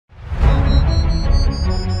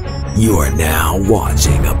You are now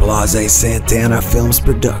watching a Blase Santana Films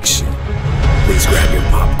production. Please grab your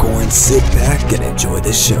popcorn, sit back, and enjoy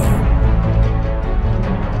the show.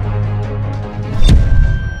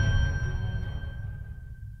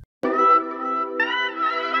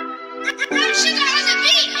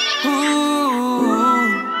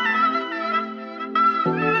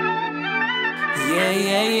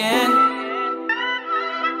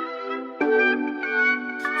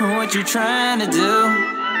 What you trying to do?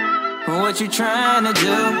 What you trying to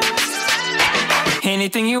do?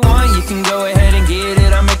 Anything you want, you can go ahead and get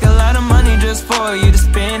it. I make a lot of money just for you to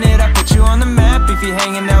spend it. I put you on the map. If you're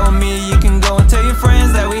hanging out with me, you can go and tell your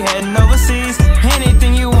friends that we heading overseas.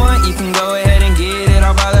 Anything you want, you can go ahead and get it.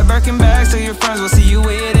 I'll buy that Birkin bag so your friends will see you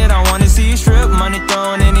with it. I wanna see you strip, money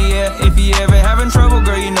thrown in the air. If you ever having trouble,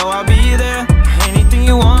 girl, you know I'll be there. Anything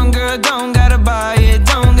you want, girl, don't gotta buy it.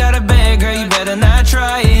 Don't gotta beg, girl, you better not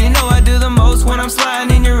try it. You know I do the most when I'm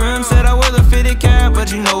sliding in your room. Said I wear the fitted cap,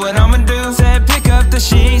 but you know what I'ma do. Said pick up the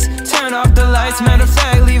sheets, turn off the lights. Matter of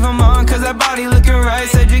fact, leave them on, cause that body looking right.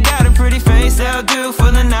 Said you got a pretty face, that'll do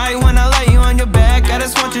for the night. When I lay you on your back, I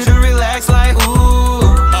just want you to relax like ooh.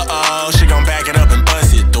 Uh-oh, she gon' back it up and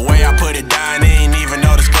bust it. The way I put it down, ain't even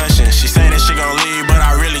no discussion. She say that she gon' leave, but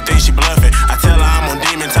I really think she bluffing. I tell her I'm on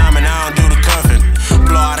demon time and I don't do the cuffing.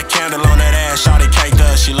 Blow out a candle on that ass, shawty caked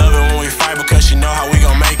up. She love it when we fight because she know how we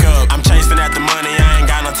gon' make up. I'm chasing at the money, I ain't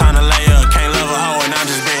got no time to lay up. Can't love a hoe and I'm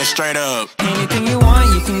just being straight up. Anything you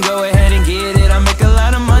want, you can go ahead and get it. I make a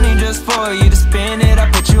lot of money just for you to spend it. I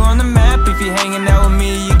put you on the map. If you're hanging out with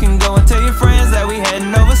me, you can go and tell your friends that we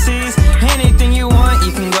heading overseas. Anything you want,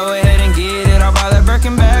 you can go ahead and get it. I'll buy that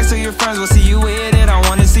Birkin bag so your friends will see you with it. I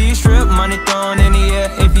wanna see you strip, money thrown in the air.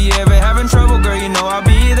 If you ever having trouble, girl, you know I'll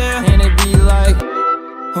be there. And it be like,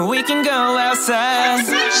 we can go outside.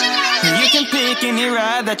 You can pick any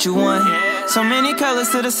ride that you want. So many colors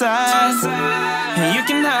to the side. You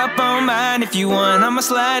can hop on mine if you want. I'ma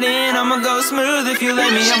slide in, I'ma go smooth if you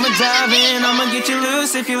let me. I'ma dive in, I'ma get you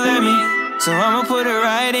loose if you let me. So I'ma put it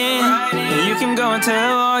right in. And you can go and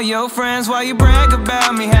tell all your friends while you brag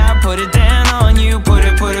about me. How I put it down on you. Put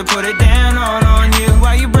it down on you.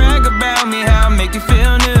 While you brag about me, how I make you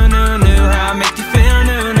feel new. How I make you feel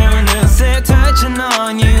new. Said touching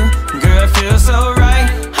on you, girl, it feels so right.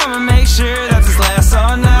 I'ma make sure that this lasts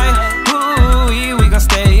all night. Ooh, we gon'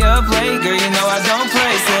 stay up late, girl, you know I don't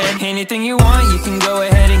play. Said anything you want, you can go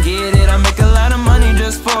ahead and get it. I make a lot of money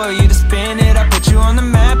just for you to spend it. I put you on the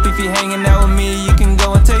map. If you're hanging out with me, you can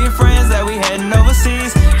go and tell your friends that we heading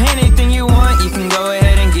overseas. Anything you want, you can go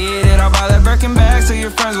ahead and get it. I'll buy that Birkin bag so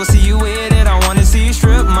your friends will see you with it. I wanna see you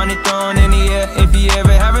strip, money thrown in